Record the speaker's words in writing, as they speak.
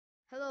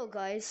Hello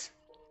guys,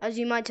 as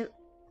you might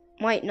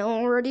know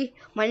already,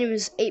 my name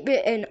is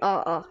 8-Bit and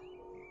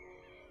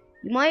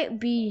you might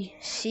be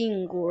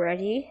seeing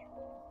already,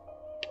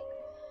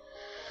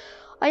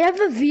 I have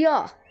a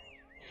VR.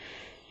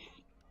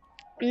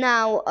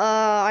 Now,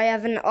 I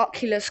have an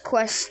Oculus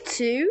Quest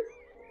 2,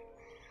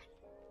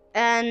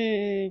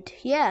 and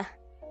yeah,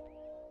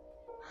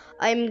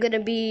 I'm gonna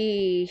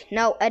be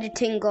now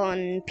editing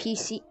on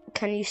PC.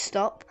 Can you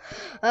stop?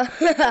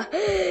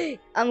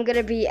 I'm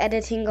gonna be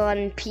editing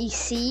on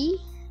PC,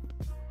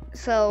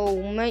 so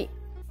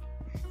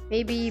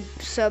maybe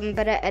some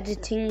better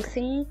editing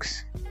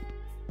things.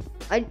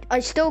 I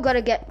still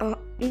gotta get. I'm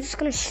just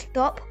gonna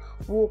stop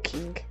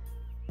walking.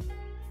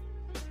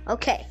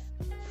 Okay.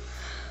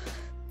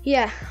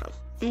 Yeah.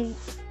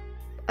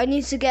 I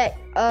need to get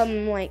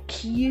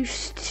like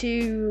used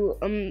to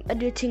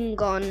editing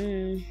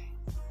on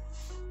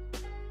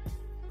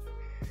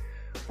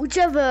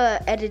whichever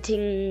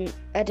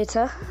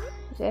editor.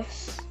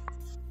 Yes.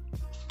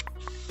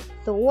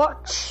 The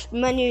watch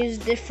menu is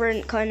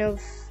different, kind of,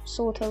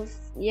 sort of,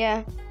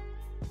 yeah.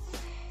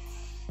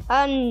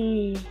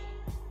 And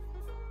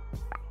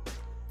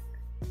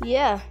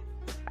yeah.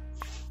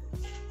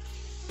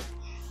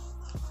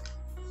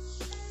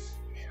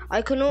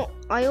 I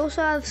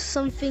also have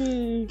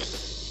something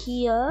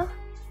here.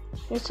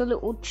 It's a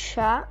little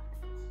chat.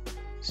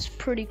 It's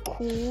pretty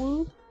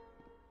cool.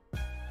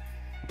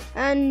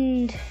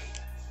 And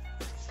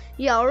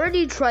yeah, I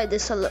already tried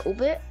this a little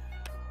bit.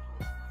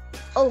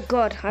 Oh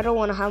god, I don't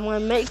want to have my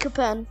makeup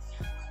on.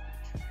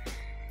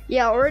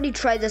 Yeah, I already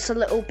tried this a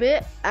little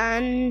bit,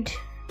 and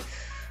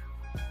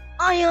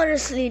I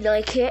honestly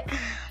like it.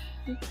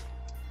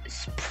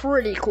 It's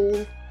pretty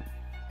cool.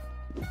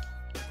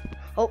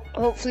 Oh,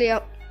 hopefully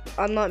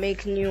I'm not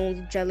making you all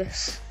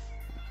jealous.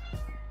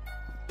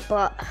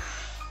 But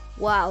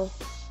wow.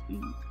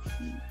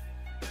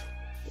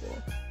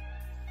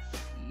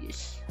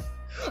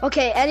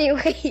 Okay,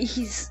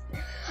 anyways,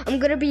 I'm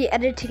gonna be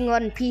editing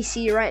on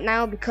PC right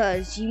now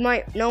because you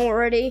might know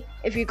already,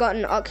 if you got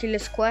an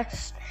Oculus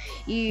Quest,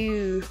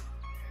 you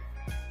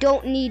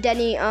don't need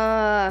any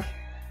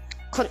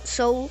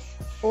console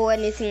or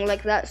anything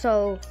like that.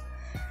 So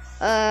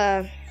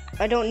I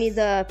don't need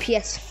the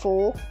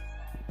PS4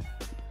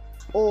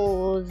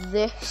 or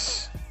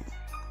this.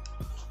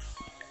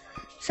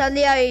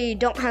 Sadly, I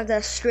don't have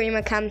the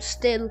streamer cam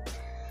still.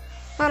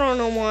 I don't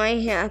know why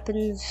it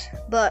happens,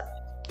 but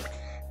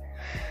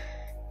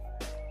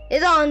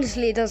it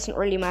honestly doesn't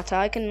really matter.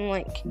 I can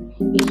like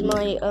use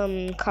my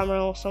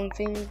camera or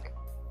something,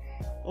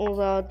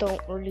 although I don't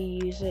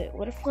really use it.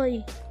 What if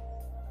I?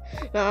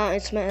 No,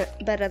 it's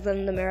better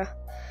than the mirror.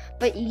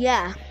 But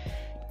yeah,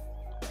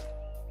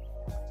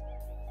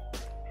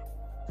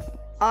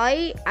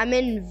 I am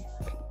in.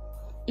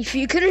 If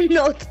you couldn't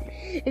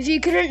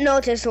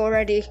notice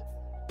already,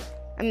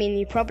 I mean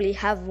you probably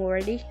have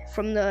already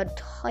from the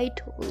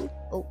title.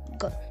 Oh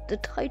god, the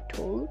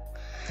title.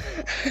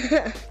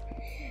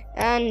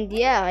 And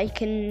yeah, I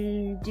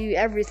can do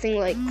everything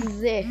like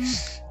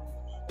this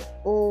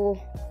or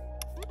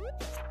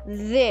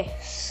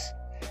this.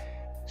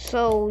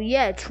 So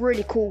yeah, it's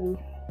really cool.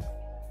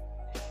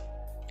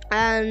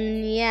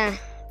 And yeah.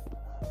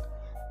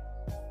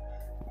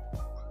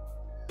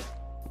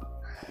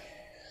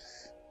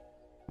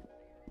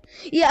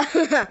 Yeah.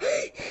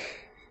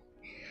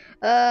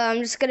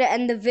 I'm just gonna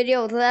end the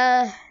video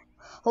there.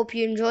 Hope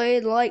you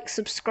enjoyed. Like,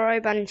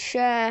 subscribe, and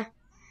share.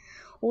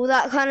 All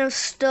that kind of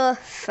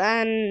stuff,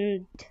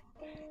 and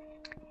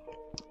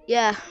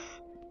yeah.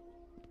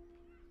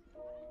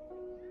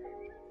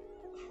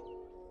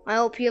 I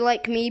hope you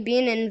like me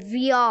being in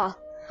VR.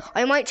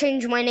 I might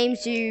change my name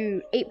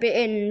to 8-Bit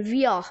in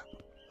VR,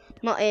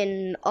 not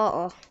in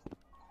RR.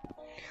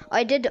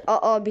 I did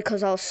RR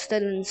because I was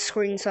still in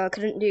screen, so I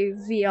couldn't do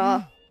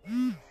VR.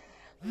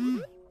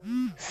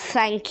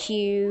 Thank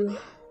you.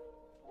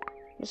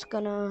 Just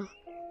gonna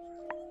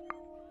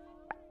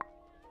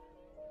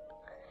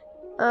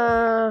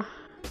oh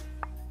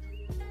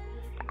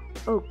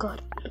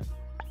god,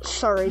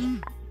 sorry.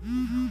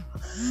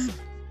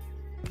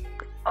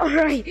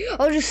 Alright,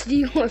 I'll just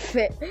deal with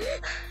it.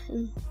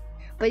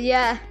 But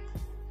yeah,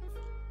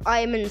 I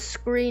am in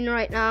screen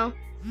right now.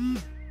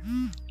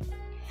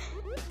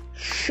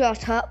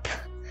 Shut up.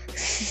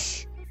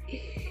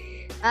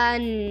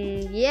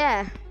 And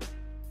yeah,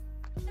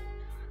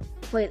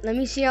 wait, let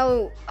me see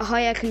how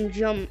high I can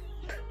jump.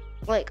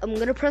 Like, I'm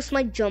gonna press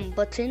my jump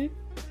button,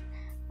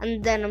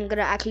 and then I'm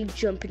gonna actually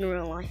jump in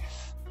real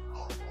life.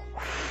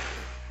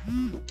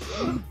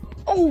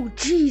 Oh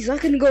jeez, I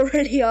can go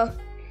really high.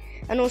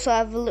 And also I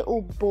have a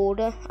little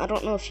border. I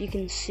don't know if you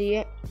can see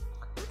it.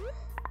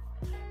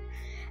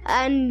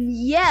 And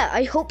yeah,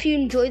 I hope you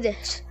enjoy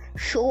this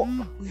short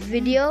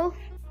video.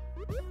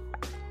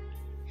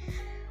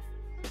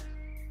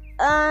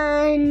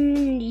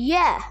 And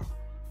yeah.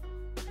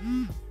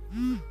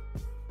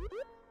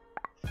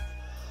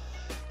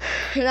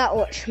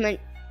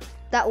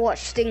 That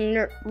watch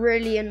thing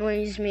really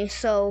annoys me,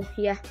 so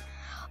yeah.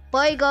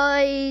 Bye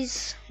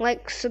guys,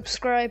 like,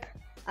 subscribe,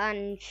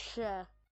 and share.